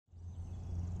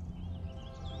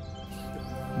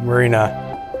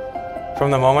Marina, from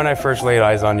the moment I first laid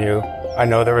eyes on you, I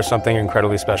know there was something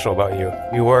incredibly special about you.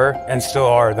 You were, and still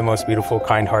are, the most beautiful,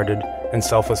 kind-hearted, and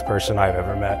selfless person I've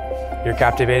ever met. Your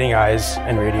captivating eyes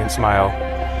and radiant smile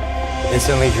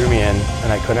instantly drew me in,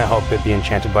 and I couldn't help but be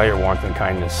enchanted by your warmth and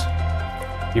kindness.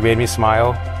 You made me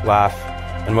smile, laugh,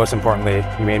 and most importantly,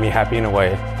 you made me happy in a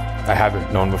way I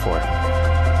haven't known before.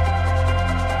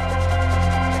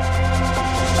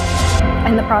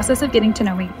 In the process of getting to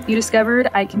know me, you discovered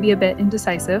I can be a bit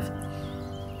indecisive.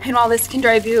 And while this can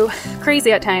drive you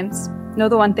crazy at times, know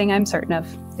the one thing I'm certain of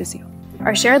is you.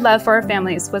 Our shared love for our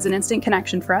families was an instant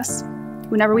connection for us.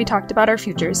 Whenever we talked about our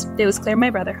futures, it was clear my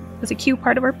brother was a key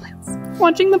part of our plans.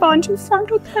 Watching the bond you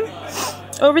formed with him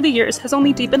over the years has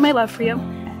only deepened my love for you.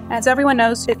 As everyone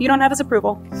knows, if you don't have his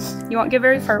approval, you won't get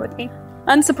very far with me.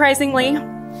 Unsurprisingly,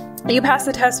 you passed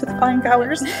the test with flying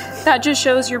colors. That just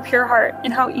shows your pure heart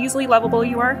and how easily lovable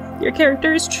you are. Your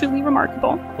character is truly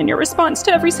remarkable, and your response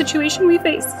to every situation we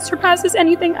face surpasses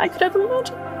anything I could ever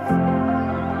imagine.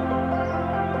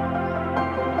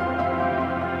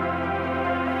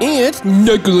 It's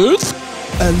Nicholas.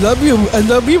 I love you,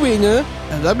 Marina.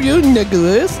 I love you,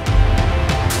 Nicholas.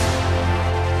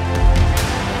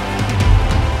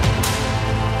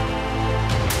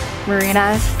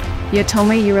 Marina, you told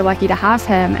me you were lucky to have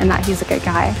him and that he's a good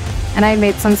guy. And I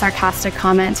made some sarcastic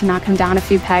comment to knock him down a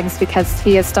few pegs because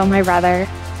he is still my brother.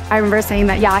 I remember saying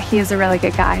that, yeah, he is a really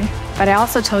good guy. But I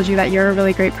also told you that you're a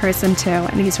really great person too,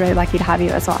 and he's really lucky to have you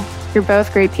as well. You're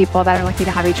both great people that are lucky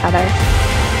to have each other.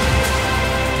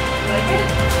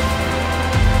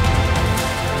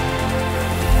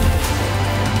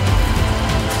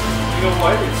 You know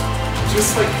what? It's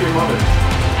just like your mother.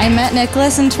 I met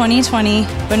Nicholas in 2020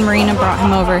 when Marina brought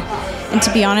him over, and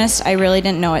to be honest, I really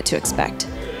didn't know what to expect.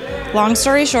 Long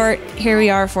story short, here we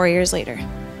are 4 years later.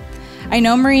 I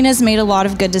know Marina's made a lot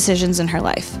of good decisions in her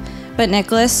life, but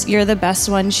Nicholas, you're the best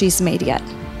one she's made yet.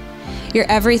 You're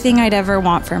everything I'd ever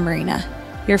want for Marina.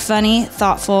 You're funny,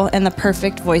 thoughtful, and the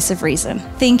perfect voice of reason.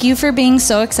 Thank you for being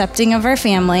so accepting of our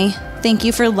family. Thank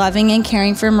you for loving and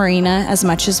caring for Marina as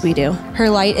much as we do. Her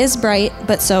light is bright,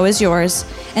 but so is yours,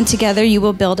 and together you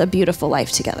will build a beautiful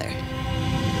life together.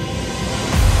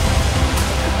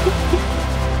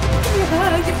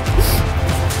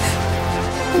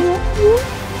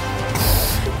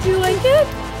 Do you like it?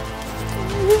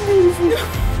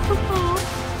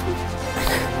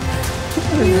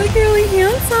 You look really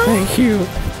handsome. Thank you.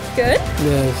 Good?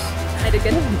 Yes. I did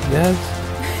good? Yes.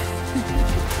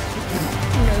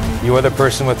 You are the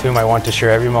person with whom I want to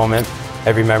share every moment,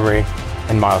 every memory,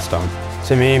 and milestone.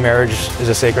 To me, marriage is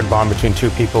a sacred bond between two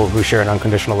people who share an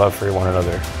unconditional love for one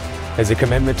another. It's a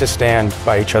commitment to stand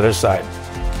by each other's side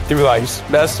through life's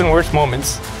best and worst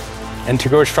moments, and to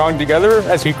grow strong together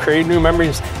as we create new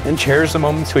memories and cherish the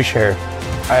moments we share.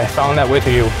 I found that with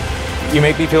you. You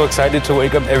make me feel excited to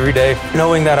wake up every day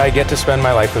knowing that I get to spend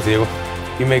my life with you.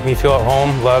 You make me feel at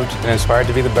home, loved, and inspired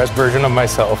to be the best version of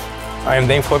myself. I am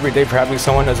thankful every day for having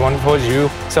someone as wonderful as you,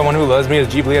 someone who loves me as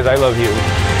deeply as I love you.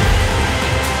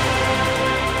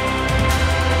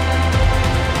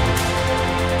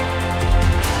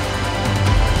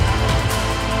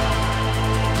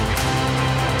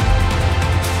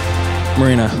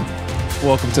 Marina,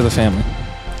 welcome to the family.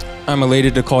 I'm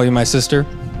elated to call you my sister.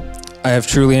 I have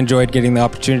truly enjoyed getting the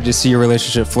opportunity to see your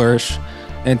relationship flourish,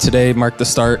 and today marked the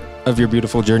start of your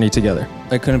beautiful journey together.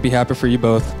 I couldn't be happier for you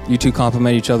both. You two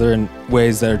complement each other in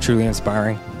ways that are truly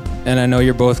inspiring, and I know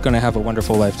you're both going to have a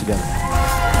wonderful life together.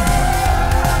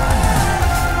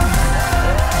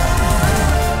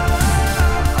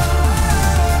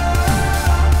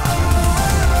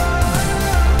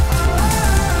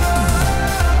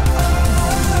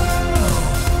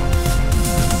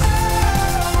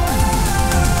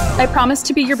 I promise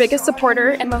to be your biggest supporter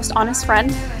and most honest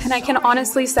friend, and I can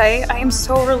honestly say I am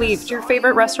so relieved your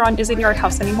favorite restaurant isn't your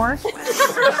house anymore.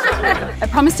 I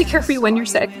promise to care for you when you're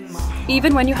sick,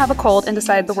 even when you have a cold and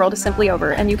decide the world is simply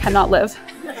over and you cannot live.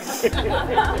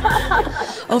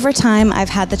 Over time, I've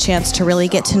had the chance to really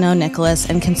get to know Nicholas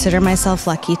and consider myself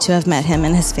lucky to have met him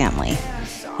and his family.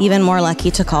 Even more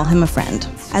lucky to call him a friend.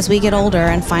 As we get older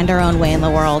and find our own way in the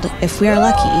world, if we are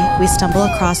lucky, we stumble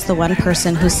across the one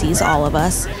person who sees all of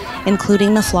us,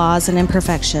 including the flaws and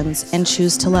imperfections, and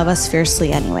choose to love us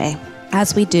fiercely anyway,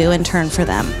 as we do in turn for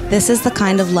them. This is the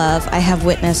kind of love I have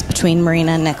witnessed between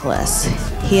Marina and Nicholas.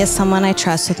 He is someone I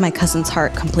trust with my cousin's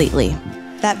heart completely.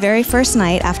 That very first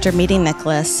night after meeting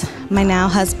Nicholas, my now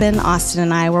husband, Austin,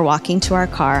 and I were walking to our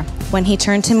car when he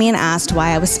turned to me and asked why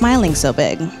I was smiling so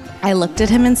big. I looked at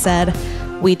him and said,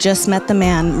 We just met the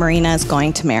man Marina is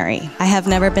going to marry. I have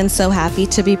never been so happy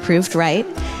to be proved right.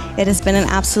 It has been an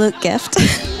absolute gift.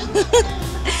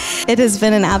 It has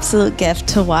been an absolute gift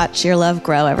to watch your love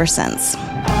grow ever since.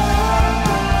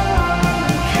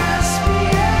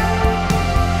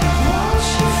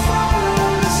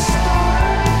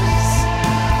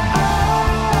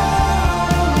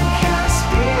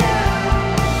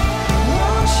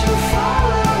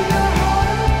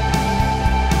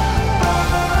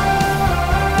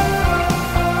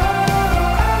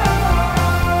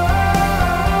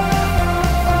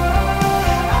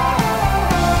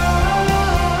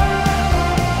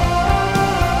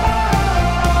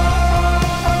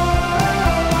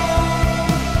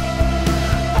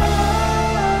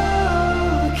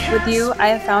 With you, I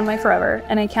have found my forever,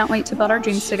 and I can't wait to build our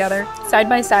dreams together, side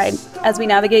by side, as we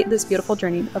navigate this beautiful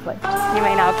journey of life. You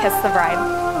may now kiss the bride.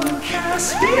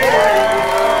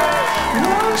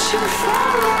 Won't you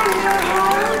follow your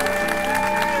heart?